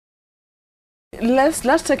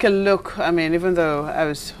let's take a look. I mean, even though I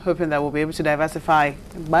was hoping that we'll be able to diversify.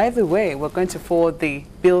 By the way, we're going to forward the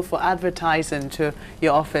bill for advertising to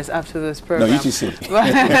your office after this program. No, you just see.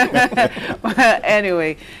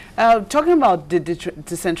 Anyway, talking about the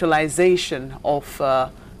decentralization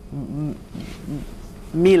of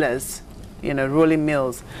millers, you know, rolling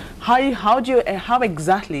mills. How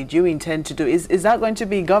exactly do you intend to do? Is that going to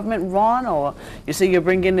be government run, or you say you're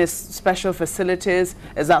bringing this special facilities?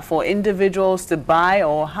 Is that for individuals to buy,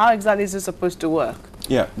 or how exactly is it supposed to work?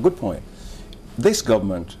 Yeah, good point. This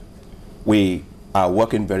government, we are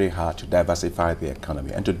working very hard to diversify the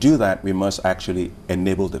economy, and to do that, we must actually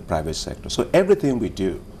enable the private sector. So everything we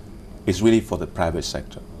do is really for the private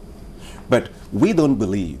sector. But we don't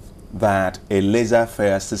believe that a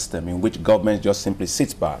laissez-faire system in which government just simply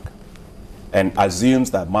sits back and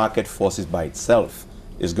assumes that market forces by itself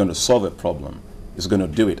is going to solve a problem, is going to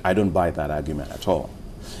do it. I don't buy that argument at all.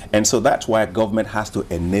 And so that's why government has to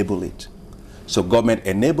enable it. So government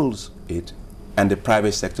enables it, and the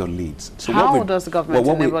private sector leads. So how does the government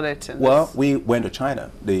enable it? Well, we went to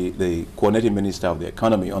China. The coordinating minister of the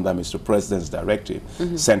economy, under Mr. President's directive,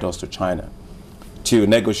 sent us to China to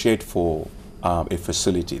negotiate for a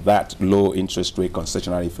facility, that low interest rate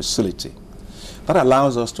concessionary facility, that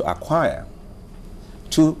allows us to acquire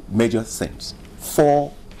two major things: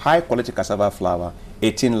 4 high quality cassava flour,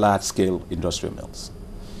 18 large scale industrial mills,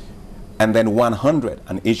 and then 100,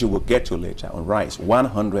 an issue we'll get to later on rice,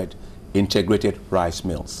 100 integrated rice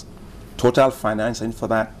mills. Total financing for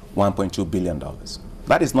that, $1.2 billion.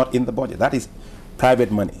 That is not in the budget, that is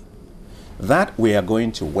private money. That we are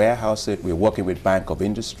going to warehouse it. We're working with Bank of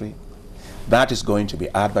Industry. That is going to be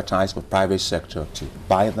advertised for private sector to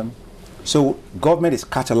buy them. So government is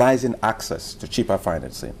catalyzing access to cheaper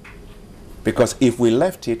financing, because if we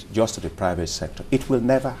left it just to the private sector, it will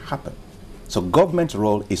never happen. So government's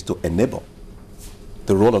role is to enable.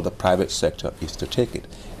 The role of the private sector is to take it.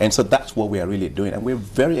 And so that's what we are really doing, and we're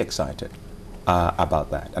very excited about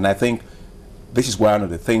that. And I think this is one of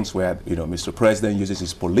the things where, you know, Mr. President uses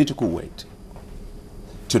his political weight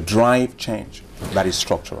to drive change that is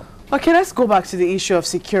structural. Okay, let's go back to the issue of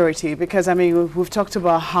security, because I mean we've talked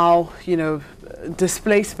about how, you know,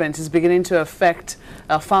 displacement is beginning to affect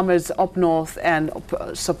farmers up north and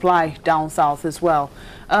supply down south as well.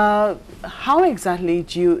 How exactly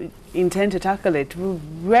do you intend to tackle it? We've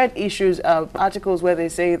read articles where they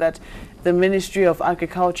say that the Ministry of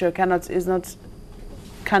Agriculture cannot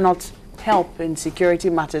help in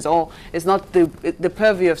security matters, or it's not the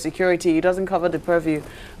purview of security. It doesn't cover the purview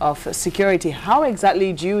of security. How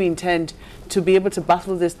exactly do you intend to be able to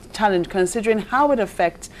battle this challenge, considering how it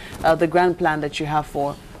affects the grand plan that you have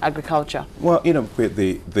for agriculture? Well, you know,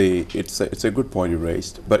 it's a good point you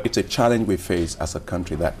raised, but it's a challenge we face as a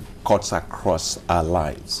country that cuts across our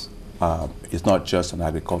lives. It's not just an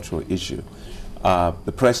agricultural issue.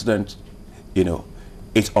 The president, you know,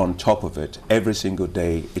 it's on top of it every single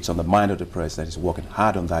day. It's on the mind of the president. He's working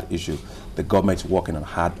hard on that issue. The government's working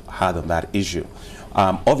hard on that issue.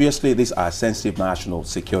 Obviously, these are sensitive national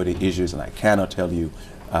security issues, and I cannot tell you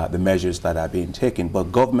the measures that are being taken.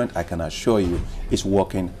 But government, I can assure you, is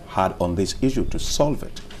working hard on this issue to solve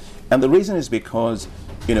it. And the reason is because,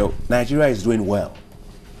 you know, Nigeria is doing well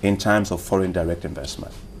in terms of foreign direct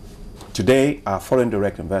investment. Today, our foreign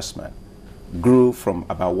direct investment grew from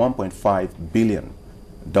about $1.5 billion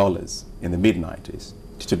in the mid-90s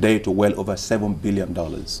to today to well over $7 billion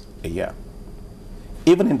a year.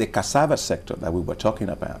 Even in the cassava sector that we were talking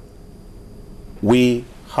about, we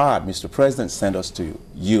had Mr. President send us to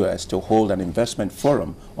US to hold an investment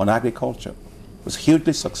forum on agriculture. It was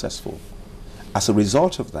hugely successful. As a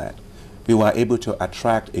result of that, we were able to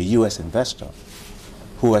attract a US investor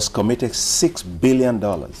who has committed $6 billion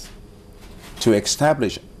to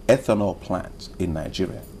establish ethanol plants in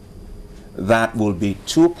Nigeria. That will be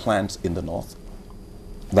 2 plants in the north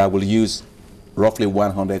that will use roughly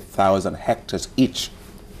 100,000 hectares each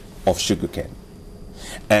of sugarcane.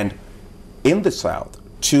 And in the south,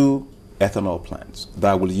 2 ethanol plants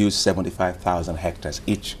that will use 75,000 hectares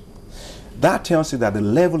each. That tells you that the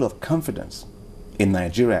level of confidence in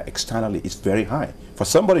Nigeria externally is very high. For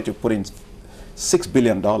somebody to put in $6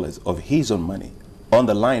 billion of his own money on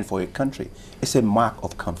the line for a country, it's a mark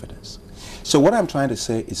of confidence. So what I'm trying to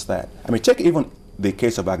say is that, I mean, take even the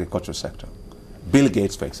case of agricultural sector. Bill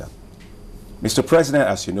Gates, for example. Mr. President,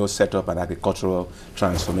 as you know, set up an Agricultural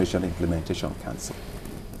Transformation Implementation Council.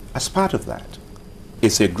 As part of that,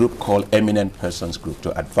 it's a group called Eminent Persons Group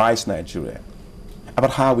to advise Nigeria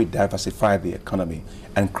about how we diversify the economy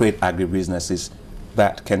and create agribusinesses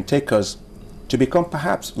that can take us to become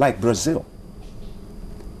perhaps like Brazil.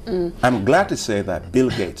 I'm glad to say that Bill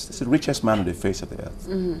Gates, is the richest man on the face of the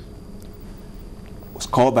earth, was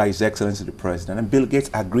called by His Excellency the President, and Bill Gates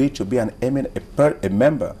agreed to be a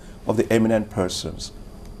member of the eminent persons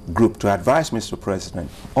group to advise Mr. President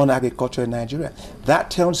on agriculture in Nigeria. That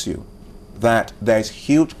tells you that there is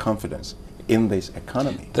huge confidence in this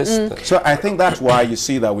economy. So I think that's why you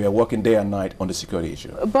see that we are working day and night on the security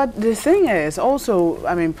issue. But the thing is also,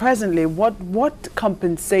 I mean, presently, what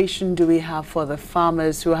compensation do we have for the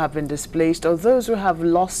farmers who have been displaced or those who have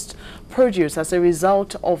lost produce as a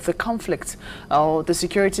result of the conflict or the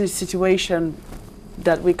security situation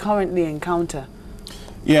that we currently encounter?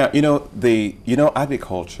 Yeah,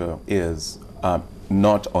 agriculture is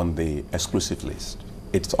not on the exclusive list.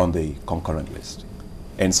 It's on the concurrent list.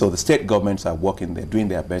 And so the state governments are working, they're doing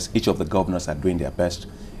their best. Each of the governors are doing their best,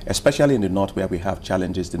 especially in the north where we have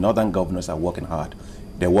challenges. The northern governors are working hard.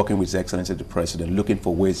 They're working with His Excellency the President, looking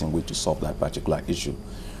for ways in which to solve that particular issue.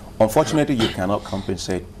 Unfortunately, you cannot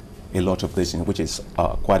compensate a lot of this, which is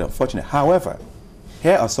quite unfortunate. However,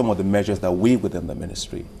 here are some of the measures that we within the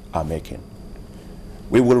ministry are making.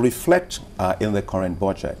 We will reflect in the current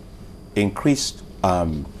budget increased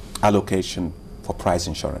allocation for price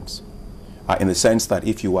insurance. In the sense that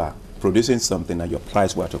if you are producing something and your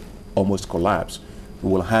price were to almost collapse,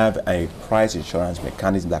 we will have a price insurance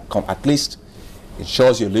mechanism that at least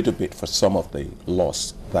insures you a little bit for some of the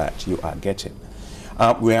loss that you are getting.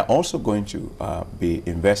 We are also going to be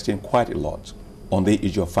investing quite a lot on the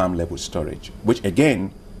issue of farm level storage, which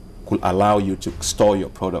again could allow you to store your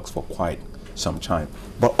products for quite some time.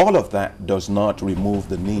 But all of that does not remove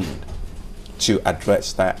the need to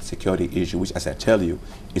address that security issue, which, as I tell you,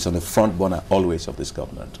 is on the front burner always of this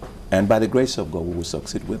government. And by the grace of God, we will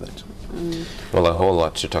succeed with it. Well, a whole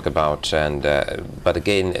lot to talk about. And but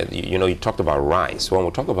again, you talked about rice. When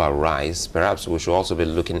we talk about rice, perhaps we should also be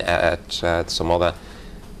looking at some other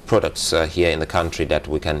products here in the country that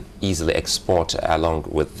we can easily export along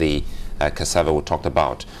with the cassava we talked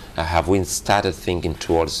about. Have we started thinking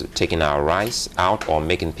towards taking our rice out or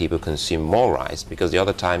making people consume more rice? Because the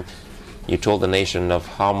other time, you told the nation of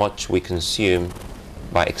how much we consume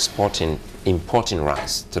by importing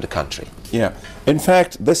rice to the country. Yeah. In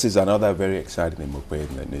fact, this is another very exciting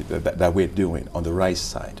thing that we're doing on the rice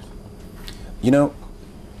side.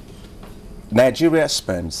 Nigeria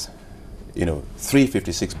spends,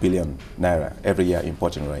 356 billion naira every year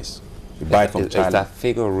importing rice. You buy it from China. Is that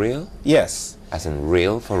figure real? Yes. As in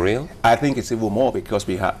real, for real? I think it's even more because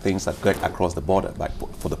we have things that get across the border, like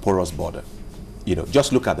for the porous border.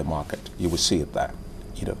 Just look at the market. You will see it there.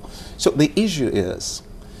 So the issue is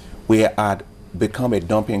we had become a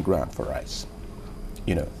dumping ground for rice.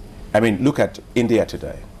 I mean, look at India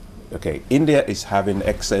today. Okay, India is having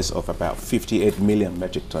excess of about 58 million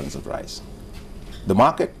metric tons of rice. The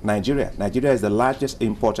market, Nigeria. Nigeria is the largest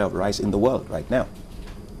importer of rice in the world right now.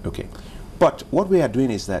 Okay, but what we are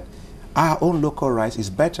doing is that our own local rice is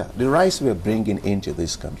better. The rice we are bringing into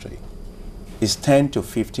this country is 10 to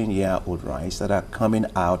 15-year-old rice that are coming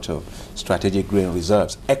out of strategic grain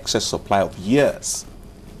reserves, excess supply of years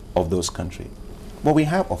of those countries. But we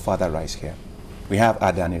have Ofada rice here. We have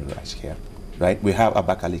Adani rice here, right? We have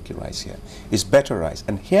Abakaliki rice here. It's better rice.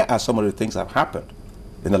 And here are some of the things that have happened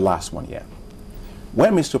in the last 1 year.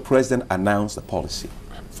 When Mr. President announced the policy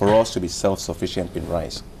for us to be self-sufficient in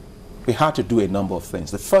rice, we had to do a number of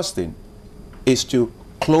things. The first thing is to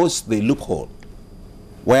close the loophole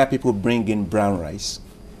where people bring in brown rice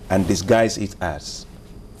and disguise it as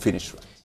finished rice.